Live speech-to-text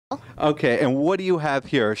Okay, and what do you have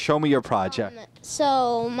here? Show me your project.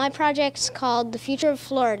 So my project's called The Future of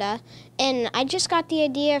Florida, and I just got the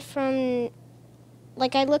idea from,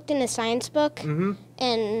 like, I looked in a science book,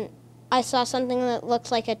 and I saw something that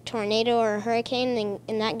looked like a tornado or a hurricane,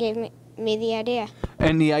 and that gave me the idea.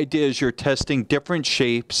 And the idea is you're testing different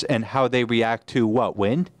shapes and how they react to what,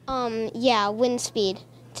 wind? Yeah, wind speed,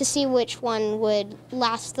 to see which one would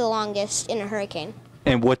last the longest in a hurricane.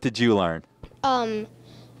 And what did you learn?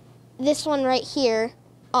 This one right here,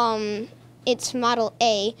 it's Model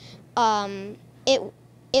A.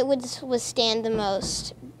 It would withstand the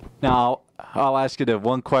most. Now, I'll ask you the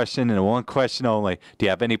one question and one question only. Do you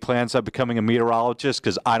have any plans on becoming a meteorologist?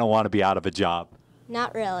 Because I don't want to be out of a job.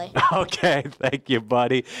 Not really. Okay, thank you,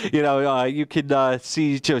 buddy. You know, you can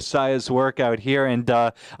see Josiah's work out here, and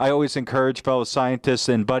I always encourage fellow scientists,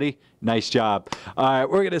 and buddy, nice job. All right,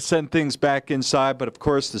 we're going to send things back inside, but of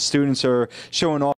course the students are showing off.